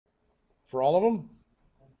For all of them?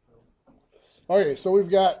 Okay, so we've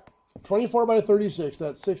got 24 by 36.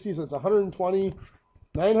 That's 60, so it's 120,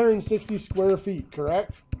 960 square feet,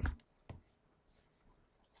 correct?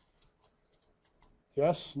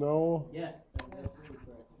 Yes, no? Yes, that's correct.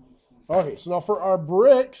 Okay, so now for our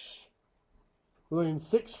bricks, we're looking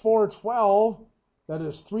 6, 4, 12. That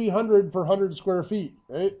is 300 per 100 square feet,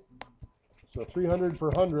 right? So 300 per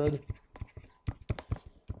 100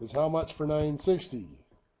 is how much for 960?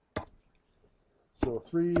 So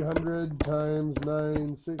 300 times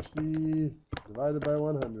 960 divided by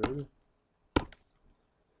 100. Of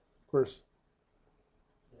course,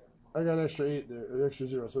 I got an extra 8 there, an extra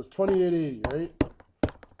 0. So it's 2880, right?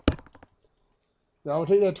 Now I'll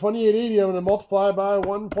take that 2880, I'm going to multiply by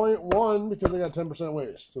 1.1 because I got 10%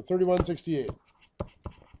 waste. So 3168.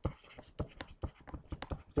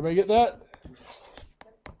 Everybody get that?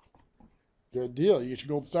 Good deal. You get your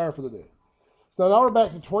gold star for the day. So now we're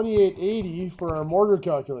back to 2880 for our mortar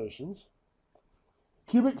calculations.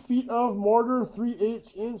 Cubic feet of mortar,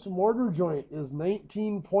 3/8 inch mortar joint is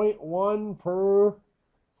 19.1 per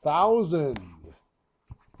 1,000.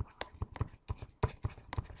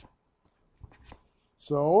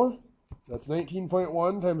 So that's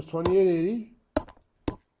 19.1 times 2880.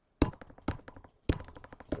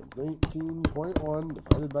 19.1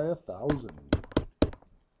 divided by 1,000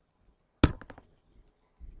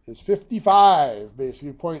 is 55,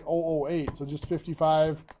 basically 0.008. So just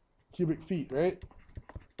 55 cubic feet, right?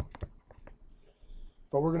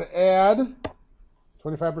 But we're going to add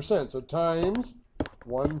 25%. So times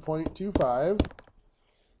 1.25.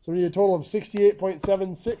 So we need a total of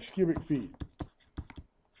 68.76 cubic feet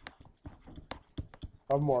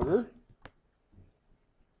of mortar.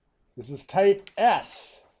 This is type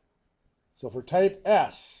S. So for type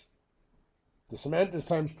S, the cement is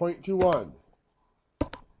times 0.21.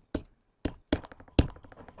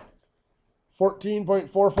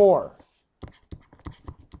 14.44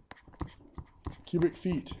 cubic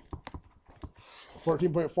feet.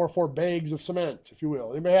 14.44 bags of cement, if you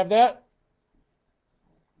will. Anybody have that?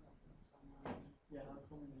 Yeah, how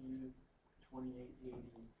come we use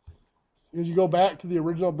 2880? As you go back to the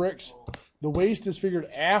original bricks, the waste is figured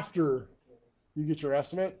after you get your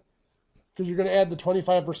estimate, because you're going to add the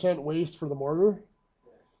 25% waste for the mortar.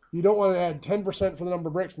 You don't want to add 10% for the number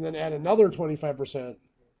of bricks and then add another 25%,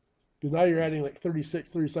 because now you're adding like 36,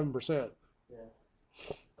 37%. Yeah.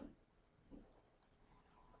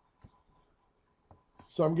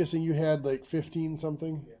 So I'm guessing you had like 15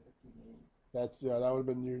 something. Yeah, 1580. That would have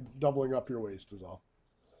been you doubling up your waste is all.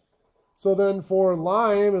 So then for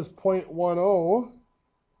lime is 0.10.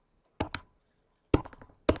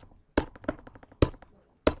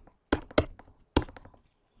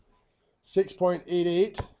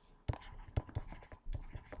 .88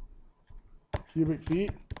 cubic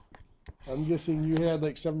feet. I'm guessing you had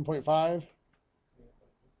like 7.5.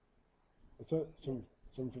 What's that?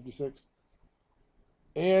 756.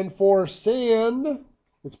 And for sand,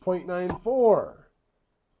 it's 0.94.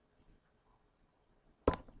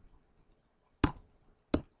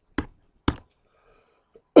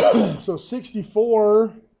 So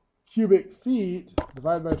 64 cubic feet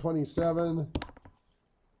divided by 27.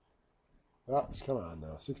 Oh, come on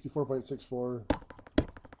now. 64.64.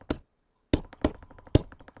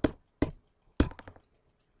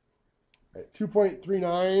 Right,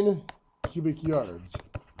 2.39 cubic yards.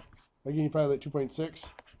 Again, you probably like 2.6.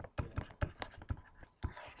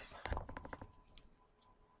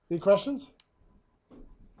 Any questions?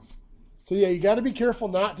 So yeah, you got to be careful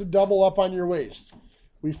not to double up on your waste.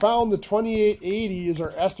 We found the 2880 is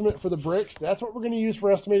our estimate for the bricks. That's what we're going to use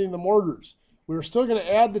for estimating the mortars. We're still going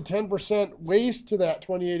to add the 10% waste to that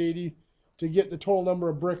 2880 to get the total number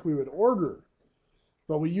of brick we would order.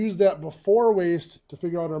 But we use that before waste to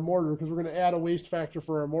figure out our mortar because we're going to add a waste factor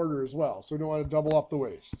for our mortar as well. So we don't want to double up the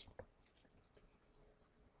waste.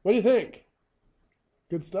 What do you think?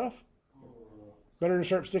 Good stuff? Better than a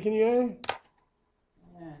sharp stick in the eye?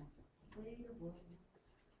 Yeah.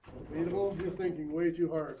 Debatable? You're thinking way too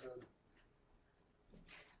hard, man.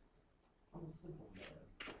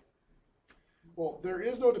 Well, there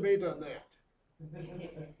is no debate on that.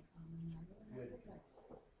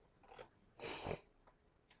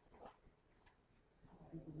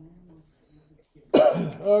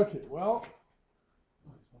 Okay, well,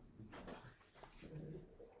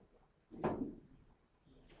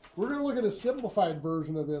 we're going to look at a simplified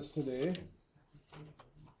version of this today.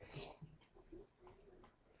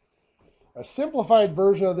 A simplified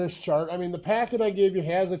version of this chart. I mean, the packet I gave you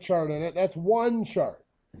has a chart in it. That's one chart.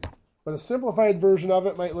 But a simplified version of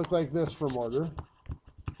it might look like this for mortar.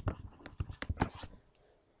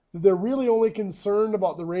 they're really only concerned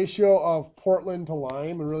about the ratio of Portland to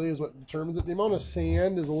lime, and really is what determines it. The amount of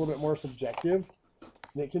sand is a little bit more subjective,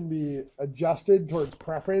 and it can be adjusted towards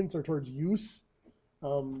preference or towards use.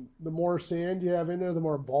 The more sand you have in there, the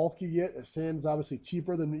more bulk you get. Sand is obviously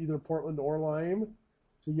cheaper than either Portland or lime,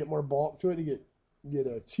 so you get more bulk to it. You get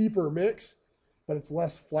a cheaper mix, but it's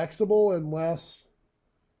less flexible and less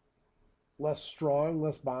strong,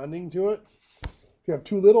 less bonding to it. If you have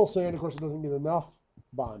too little sand, of course, it doesn't get enough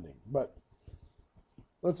bonding. But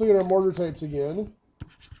let's look at our mortar types again.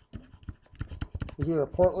 Let's look at our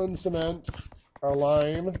Portland cement, our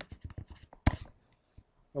lime, and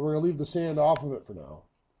we're going to leave the sand off of it for now.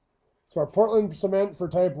 So our Portland cement for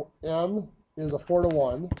type M is a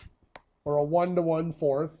 4-to-1, or a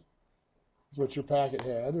 1-to-1/4. Is what your packet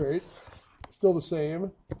had, right? Still the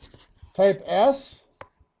same. Type S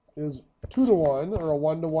is 2-to-1, or a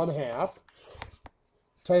 1-to-1/2.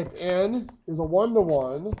 Type N is a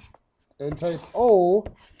 1-to-1, and type O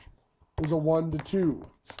is a 1-to-2.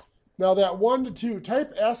 Now that 1-to-2,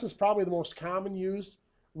 type S is probably the most common used.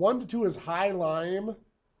 1-to-2 is high lime.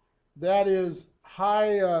 That is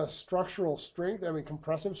high structural strength,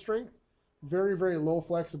 compressive strength. Very, very low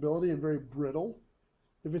flexibility and very brittle.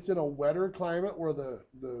 If it's in a wetter climate where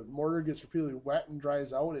the mortar gets repeatedly wet and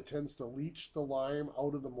dries out, it tends to leach the lime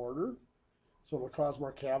out of the mortar. So it'll cause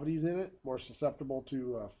more cavities in it, more susceptible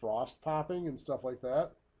to frost popping and stuff like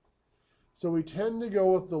that. So we tend to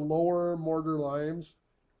go with the lower mortar limes.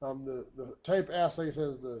 The type S, like I said,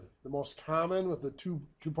 is the most common with the two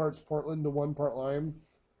parts Portland to 1 part lime.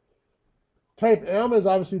 Type M is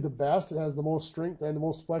obviously the best. It has the most strength and the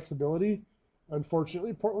most flexibility.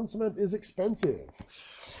 Unfortunately, Portland cement is expensive.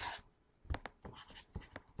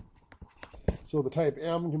 So the type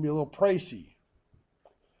M can be a little pricey.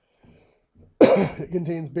 It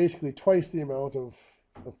contains basically twice the amount of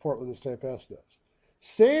Portland as type S does.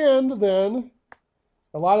 Sand, then,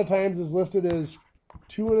 a lot of times is listed as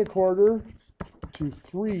 2¼ to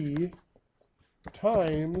 3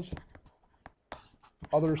 times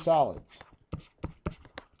other solids.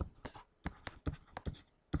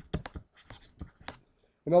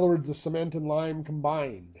 In other words, the cement and lime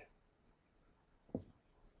combined.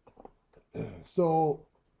 So,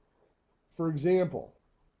 for example,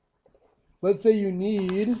 let's say you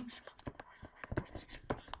need,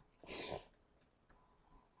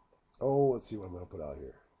 let's see what I'm going to put out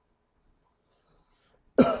here.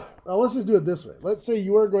 Now, let's just do it this way. Let's say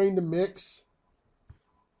you are going to mix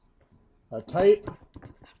a type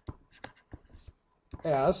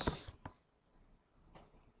S.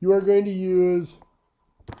 You are going to use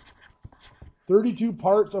 32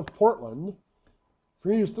 parts of Portland. If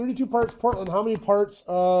you're going to use 32 parts Portland, how many parts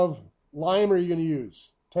of lime are you going to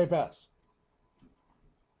use? Type S.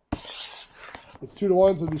 It's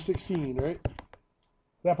 2-to-1, so it'd be 16, right?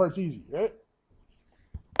 That part's easy, right?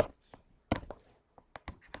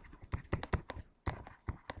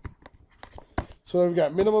 So we've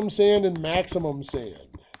got minimum sand and maximum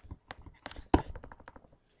sand.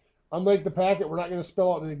 Unlike the packet, we're not going to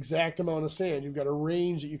spell out an exact amount of sand. You've got a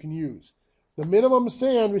range that you can use. The minimum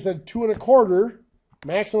sand, we said 2¼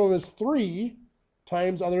 Maximum is 3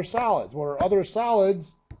 times other solids. What are other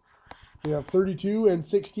solids? We have 32 and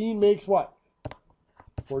 16 makes what?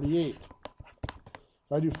 48.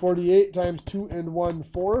 If I do 48 times 2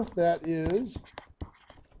 1/4, that is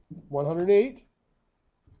 108.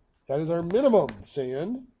 That is our minimum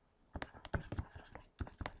sand.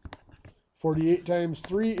 48 times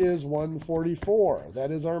 3 is 144. That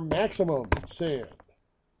is our maximum sand.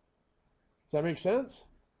 Does that make sense?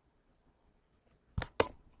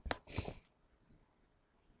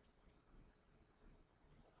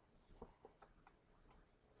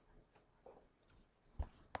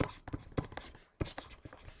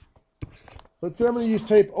 Let's say I'm going to use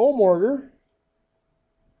type O mortar.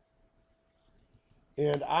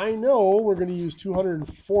 And I know we're going to use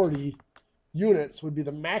 240 units would be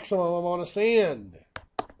the maximum amount of sand.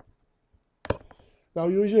 Now,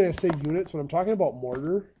 usually I say units when I'm talking about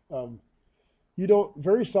mortar.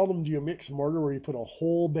 Very seldom do you mix mortar where you put a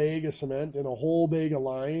whole bag of cement and a whole bag of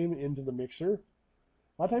lime into the mixer.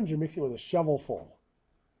 A lot of times you're mixing with a shovelful.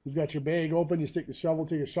 You've got your bag open, you stick the shovel,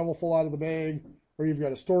 take a shovelful out of the bag, or you've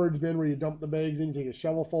got a storage bin where you dump the bags in, you take a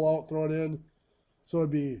shovelful out, throw it in. So it'd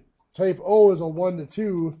be type O is a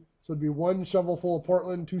 1-to-2, so it'd be 1 shovelful of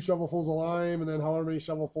Portland, 2 shovelfuls of lime, and then however many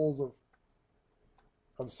shovelfuls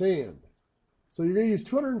of sand. So you're going to use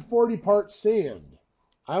 240 parts sand.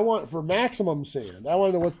 I want, for maximum sand, I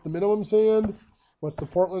want to know what's the minimum sand, what's the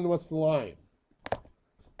Portland, what's the lime.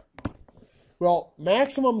 Well,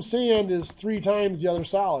 maximum sand is 3 times the other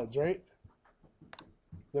solids, right?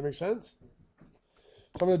 Does that make sense?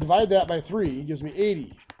 So I'm going to divide that by 3. It gives me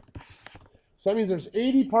 80. So that means there's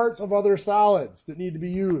 80 parts of other solids that need to be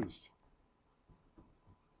used.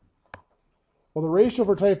 Well, the ratio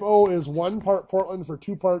for type O is 1 part Portland for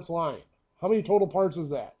 2 parts lime. How many total parts is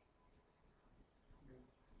that?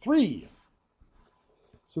 3.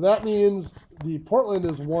 So that means the Portland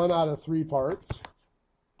is 1 out of 3 parts.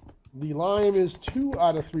 The lime is 2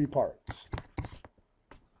 out of 3 parts.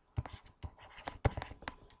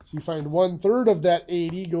 So you find 1/3 of that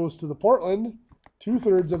 80 goes to the Portland.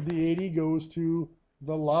 2/3 of the 80 goes to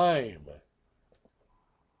the lime.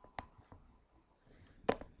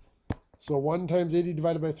 So 1 times 80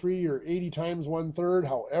 divided by 3, or 80 times 1/3,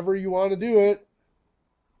 however you want to do it,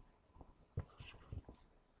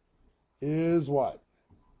 is what?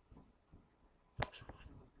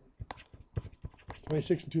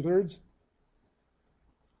 26 2/3?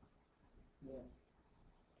 Yeah.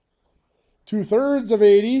 2/3 of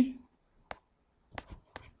 80.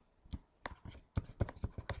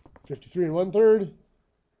 53 1/3.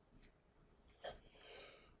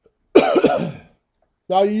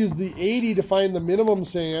 Now you use the 80 to find the minimum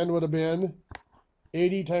sand. Would have been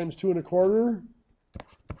 80 times 2 1/4.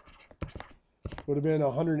 Would have been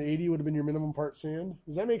 180. Would have been your minimum part sand.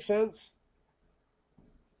 Does that make sense?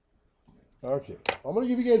 Okay. I'm going to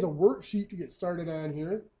give you guys a worksheet to get started on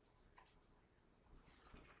here.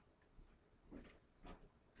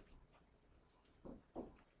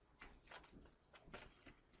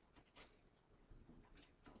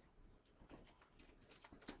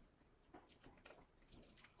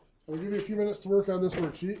 I'll give you a few minutes to work on this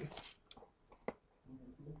worksheet.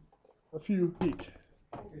 A few peek.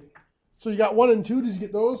 So you got 1 and 2. Did you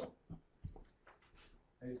get those?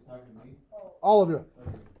 Are you talking to me? All of you.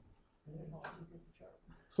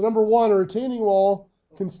 So number 1, a retaining wall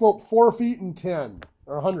can slope 4 feet and 10,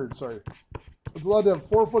 or 100, sorry. It's allowed to have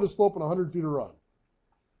 4 foot of slope and 100 feet of run.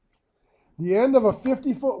 The end of a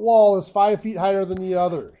 50-foot wall is 5 feet higher than the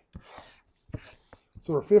other.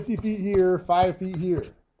 So we're 50 feet here, 5 feet here.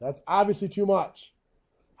 That's obviously too much.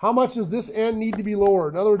 How much does this end need to be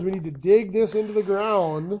lowered? In other words, we need to dig this into the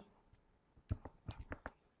ground to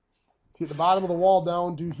get the bottom of the wall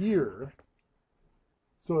down to here.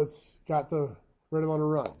 So it's got the right amount of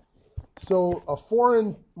run. So a 4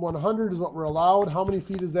 and 100 is what we're allowed. How many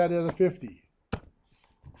feet is that out of 50?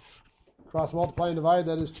 Cross multiply and divide,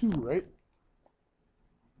 that is 2, right?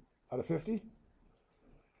 Out of 50?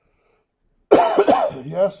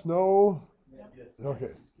 Yes, no? Yes.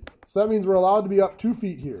 Okay. So that means we're allowed to be up 2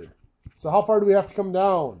 feet here. So how far do we have to come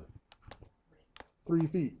down? 3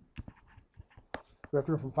 feet. We have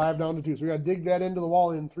to go from 5 down to 2. So we got to dig that into the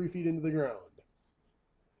wall in 3 feet into the ground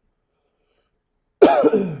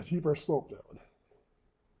to keep our slope down.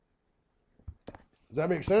 Does that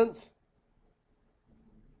make sense?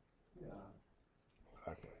 Yeah.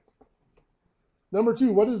 Okay. Number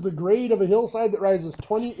 2, what is the grade of a hillside that rises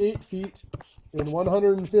 28 feet in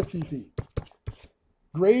 150 feet?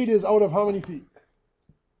 Grade is out of how many feet?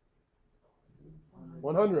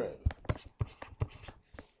 100.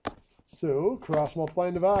 So cross multiply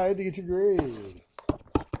and divide to get your grade.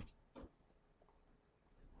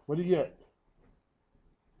 What do you get?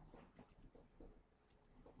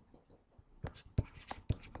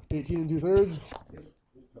 $18 2/3.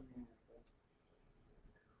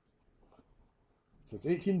 So it's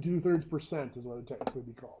 18 2/3% is what it technically would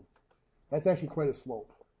be called. That's actually quite a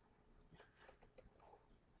slope.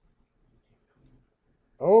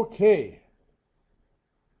 Okay.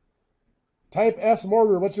 Type S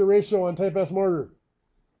mortar. What's your ratio on type S mortar?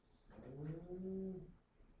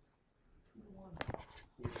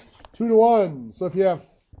 2 to 1. So if you have,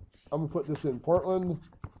 I'm going to put this in Portland,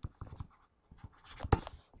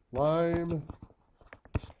 lime,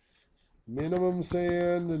 minimum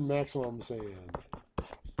sand, and maximum sand.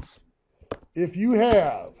 If you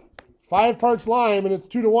have 5 parts lime and it's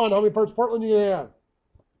 2 to 1, how many parts Portland do you have?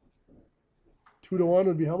 2 to 1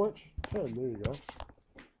 would be how much? 10. There you go.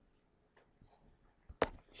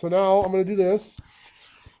 So now I'm going to do this.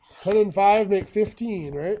 10 and 5 make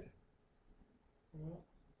 15, right?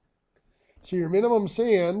 So your minimum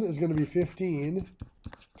sand is going to be 15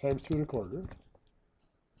 times 2 1/4.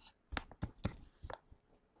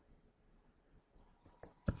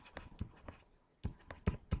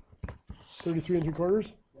 $33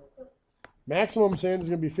 3/4. Maximum sand is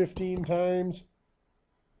going to be 15 times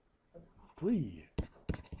 3.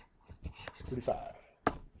 35.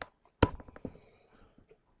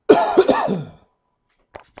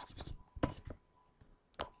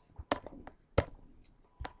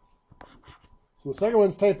 So the second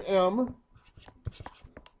one's type M.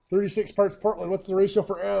 36 parts Portland. What's the ratio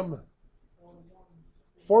for M?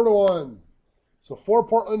 4 to 1. So 4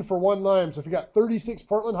 Portland for 1 lime. So if you got 36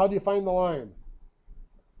 Portland, how do you find the lime?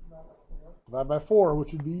 Divide by 4,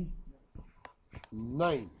 which would be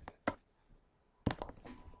 9.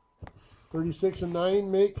 36 and 9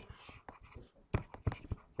 make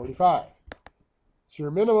 45. So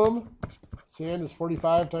your minimum sand is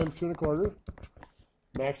 45 times 2 1/4.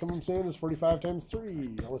 Maximum sand is 45 times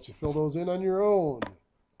 3. I'll let you fill those in on your own.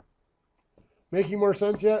 Making more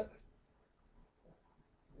sense yet?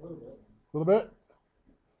 A little bit. A little bit?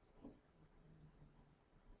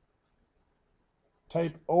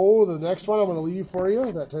 Type O, the next one I'm going to leave for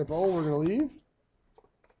you. That type O we're going to leave.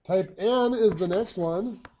 Type N is the next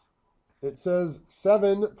one. It says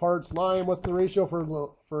 7 parts lime. What's the ratio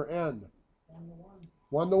for N?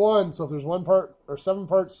 1 to 1. So if there's 1 part or 7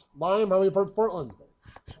 parts lime, how many parts Portland?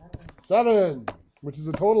 7, which is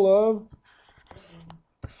a total of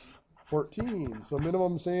 14. So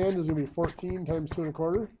minimum sand is going to be 14 times 2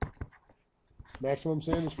 1/4. Maximum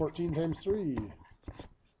sand is 14 times 3.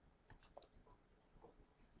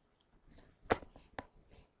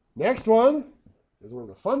 Next one is where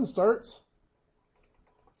the fun starts.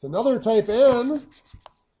 It's another type N,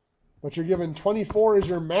 but you're given 24 as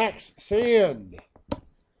your max sand.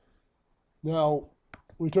 Now,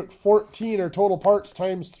 we took 14 or total parts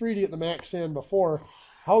times 3 to get the max sand before.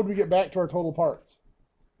 How would we get back to our total parts?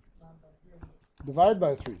 Divide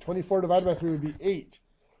by 3. 24 divided by 3 would be 8.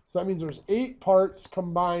 So that means there's 8 parts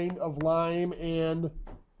combined of lime and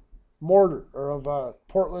mortar, or of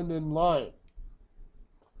Portland and lime.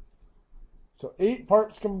 So 8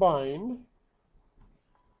 parts combined.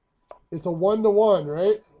 It's a 1 to 1,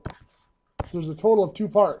 right? So there's a total of 2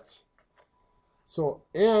 parts. So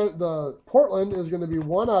and the Portland is going to be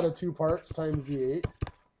 1 out of 2 parts times the 8.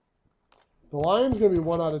 The lime is going to be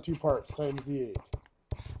 1 out of 2 parts times the 8.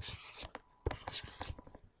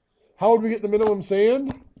 How would we get the minimum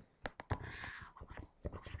sand?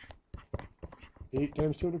 8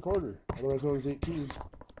 times 2 1/4, otherwise known as 18.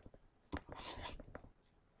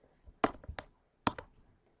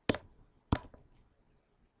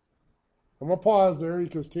 I'm going to pause there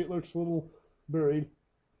because Tate looks a little buried.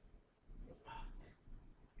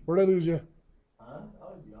 Where'd I lose you? Huh? I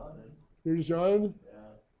was yawning. You're just yawning? Yeah.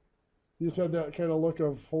 You just had that kind of look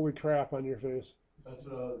of holy crap on your face. That's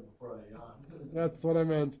what I was before I yawned. That's what I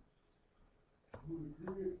meant.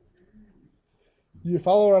 You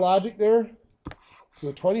follow our logic there? So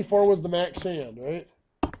the 24 was the max sand, right?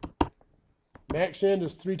 Max sand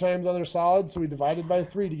is 3 times other solids, so we divided by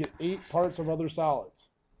 3 to get 8 parts of other solids.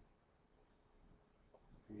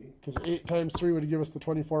 Because 8 times 3 would give us the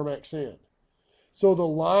 24 max sand. So the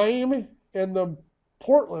lime and the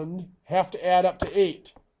Portland have to add up to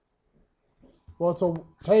 8. Well, it's a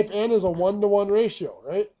type N is a 1 to 1 ratio,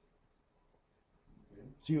 right?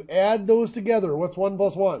 So you add those together. What's 1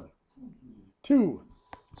 plus 1? 2.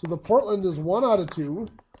 So the Portland is 1 out of 2.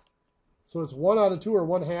 So it's 1 out of 2, or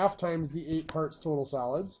 1/2 times the 8 parts total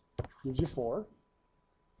solids. Gives you 4.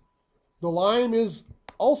 The lime is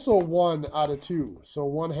also 1 out of 2. So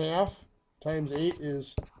 1/2 times 8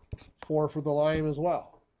 is 4 for the lime as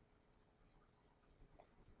well.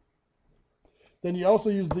 Then you also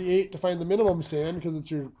use the 8 to find the minimum sand because it's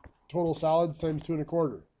your total solids times 2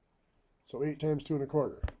 1/4. So 8 times 2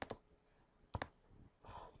 1/4.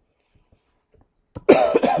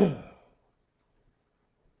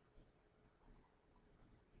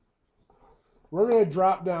 We're going to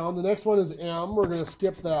drop down. The next one is M. We're going to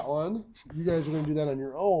skip that one. You guys are going to do that on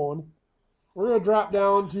your own. We're going to drop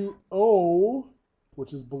down to O,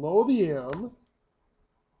 which is below the M.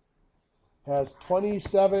 Has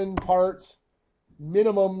 27 parts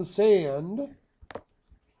minimum sand.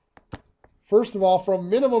 First of all, from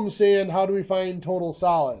minimum sand, how do we find total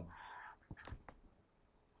solids?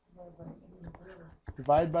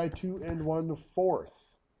 Divide by 2 1/4,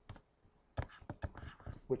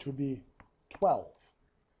 which would be 12.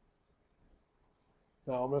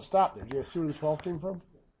 Now I'm going to stop there. Do you guys see where the 12 came from?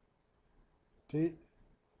 Tate?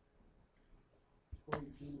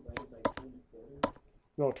 42 divided by 2 1/4.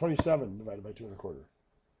 No, 27 divided by 2 1/4.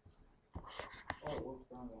 Oh,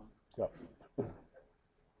 what's wrong one? Yep.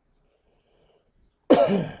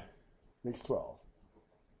 Makes 12.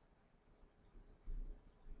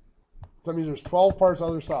 So that means there's 12 parts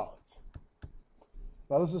other solids.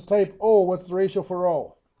 Now this is type O. What's the ratio for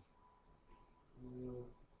O?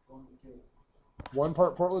 1 to 2. 1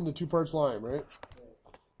 part Portland to 2 parts lime, right?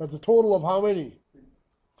 That's a total of how many?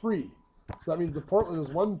 3. So that means the Portland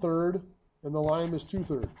is 1/3 and the lime is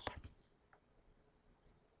 2/3.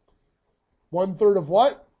 1/3 of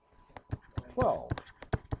what? 12.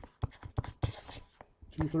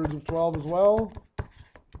 2/3 of 12 as well.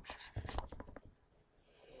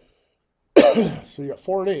 So you got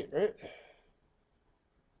 4 and 8, right?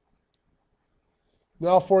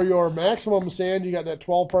 Now for your maximum sand, you got that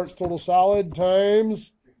 12 parts total solid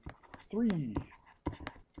times 3.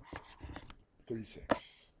 36.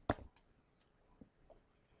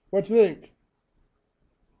 What you think?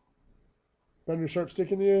 Better sharp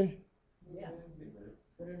stick in the eye? Yeah.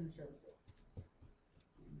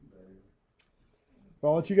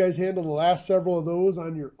 I'll let you guys handle the last several of those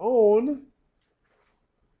on your own.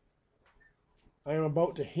 I am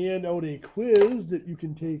about to hand out a quiz that you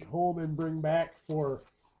can take home and bring back for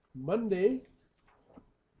Monday.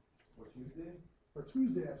 For Tuesday? Or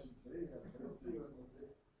Tuesday, I should say. Yes, I don't see you on Monday.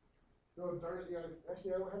 No, darn it,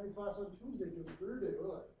 actually, I don't have any class on Tuesday because it's career day,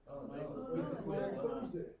 will I? Oh, So no. it's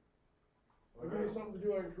Thursday. I'll give you something to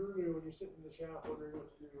do on career day when you're sitting in the shop wondering what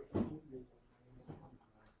to do.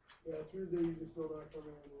 Yeah, Tuesday you can still not come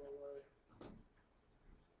in the right way.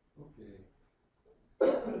 Okay.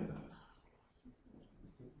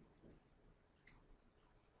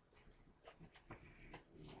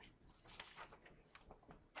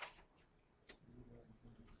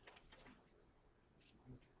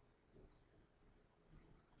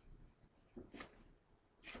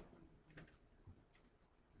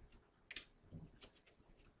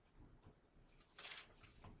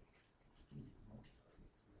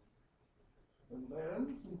 And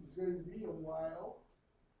then, since it's going to be a while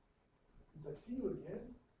since I see you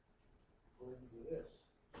again, we're going to do this.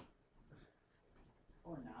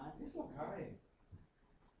 Or not. You're so kind.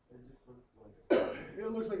 It just looks like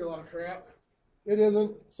It looks like a lot of crap. It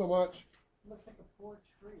isn't so much. Looks like a poor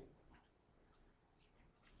tree.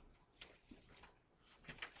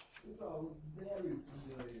 This all looks very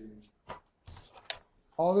familiar.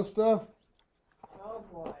 All this stuff. Oh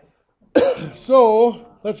boy. So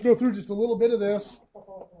let's go through just a little bit of this.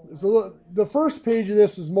 The first page of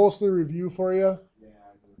this is mostly review for you. Yeah,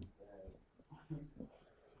 I do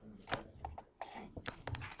that.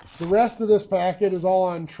 The rest of this packet is all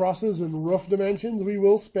on trusses and roof dimensions. We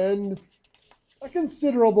will spend a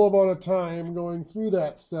considerable amount of time going through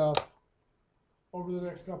that stuff over the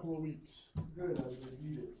next couple of weeks. Good, I was gonna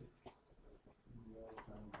eat it.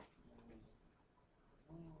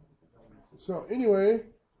 So anyway,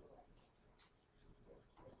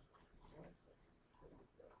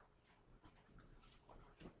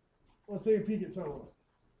 let's take a peek at some of them.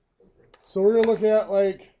 So we're gonna look at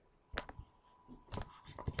like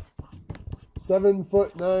 7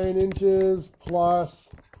 foot 9 inches plus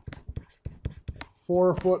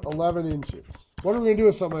 4 foot 11 inches. What are we gonna do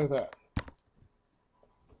with something like that?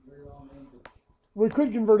 We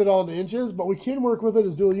could convert it all into inches, but we can work with it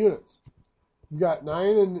as dual units. You've got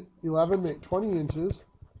 9 and 11 make 20 inches,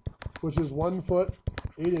 which is 1 foot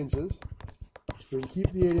 8 inches. So we can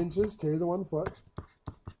keep the 8 inches, carry the 1 foot.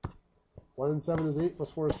 1 and 7 is 8, plus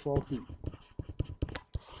 4 is 12 feet.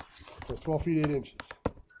 That's 12 feet 8 inches.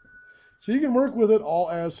 So you can work with it all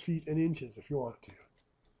as feet and inches if you want to.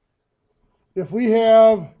 If we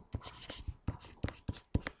have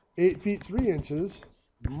 8 feet 3 inches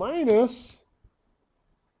minus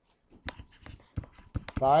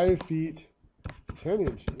 5 feet 10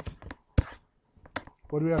 inches,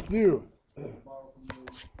 what do we have to do?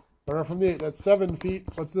 Borrow from the 8. That's 7 feet.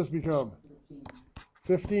 What's this become?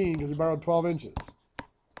 15, because we borrowed 12 inches.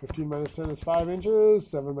 15 minus 10 is 5 inches.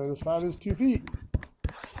 7 minus 5 is 2 feet.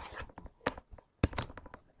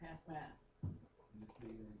 Pass that.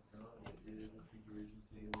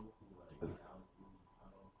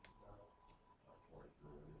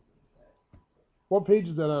 What page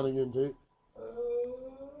is that on again, Tate?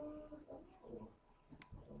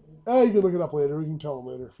 Oh, you can look it up later. We can tell them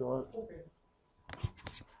later if you want. Okay.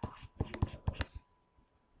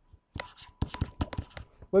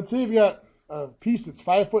 Let's say you've got a piece that's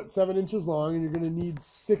 5 foot 7 inches long, and you're going to need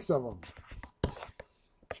 6 of them.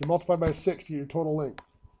 So you multiply by 6 to get your total length.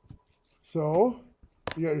 So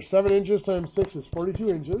you got your 7 inches times 6 is 42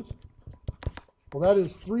 inches. Well, that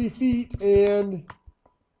is 3 feet and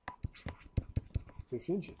 6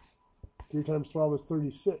 inches. 3 times 12 is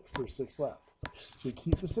 36. There's 6 left. So you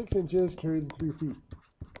keep the 6 inches, carry the 3 feet.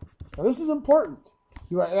 Now this is important.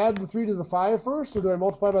 Do I add the 3 to the 5 first, or do I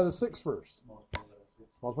multiply by the 6 first?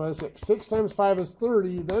 Multiply by 6. 6 times 5 is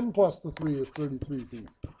 30, then plus the 3 is 33 feet.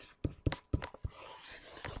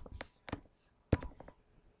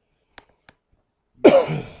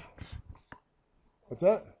 What's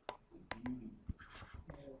that?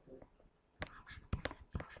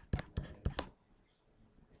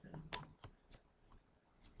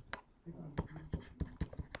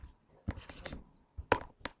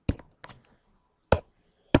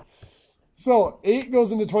 So 8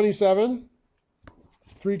 goes into 27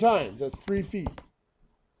 3 times. That's 3 feet.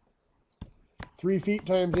 3 feet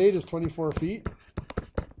times 8 is 24 feet.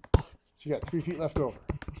 So you got 3 feet left over.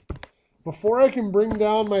 Before I can bring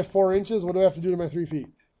down my 4 inches, what do I have to do to my 3 feet?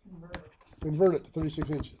 Convert it to 36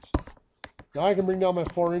 inches. Now I can bring down my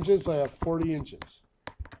 4 inches, so I have 40 inches.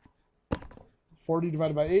 40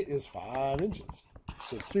 divided by 8 is 5 inches.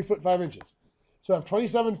 So 3 foot 5 inches. So I have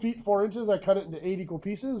 27 feet 4 inches. I cut it into 8 equal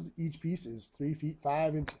pieces. Each piece is 3 feet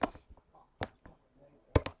 5 inches.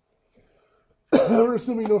 We're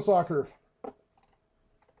assuming no saw curve.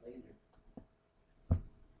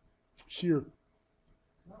 Shear.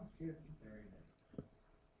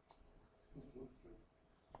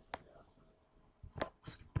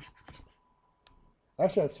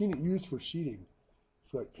 Actually, I've seen it used for sheeting,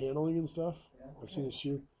 for like paneling and stuff. I've seen it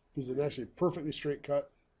shear because it's actually perfectly straight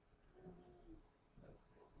cut.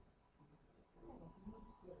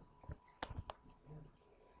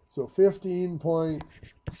 So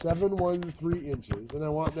 15.713 inches, and I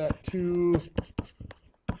want that to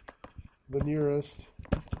the nearest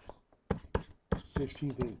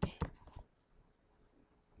 16th inch.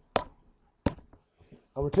 I'm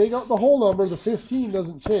going to take out the whole number. The 15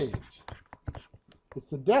 doesn't change. It's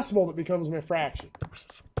the decimal that becomes my fraction.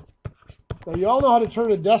 Now, you all know how to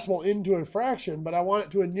turn a decimal into a fraction, but I want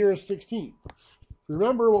it to a nearest 16th.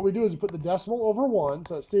 Remember, what we do is we put the decimal over 1,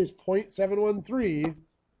 so it stays 0.713.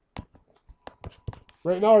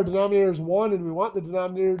 Right now, our denominator is 1, and we want the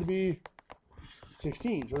denominator to be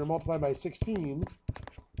 16. So we're going to multiply by 16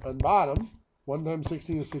 on bottom. 1 times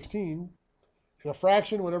 16 is 16. In a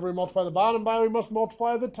fraction, whenever we multiply the bottom by, we must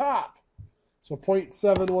multiply the top. So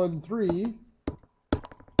 0.713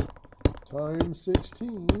 times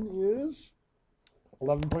 16 is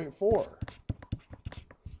 11.4.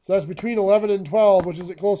 So that's between 11 and 12, which is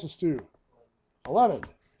it closest to? 11.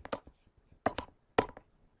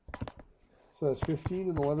 So that's 15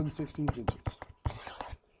 and 11/16 inches.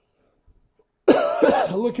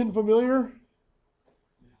 Looking familiar?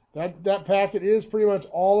 That packet is pretty much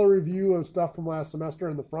all a review of stuff from last semester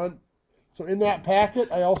in the front. So in that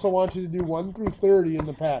packet, I also want you to do 1 through 30 in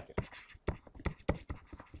the packet.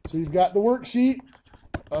 So you've got the worksheet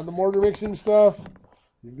on the mortar mixing stuff.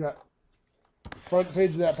 You've got the front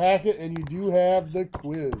page of that packet, and you do have the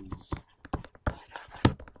quiz.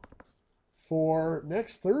 For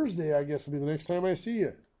next Thursday, I guess will be the next time I see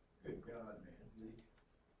you.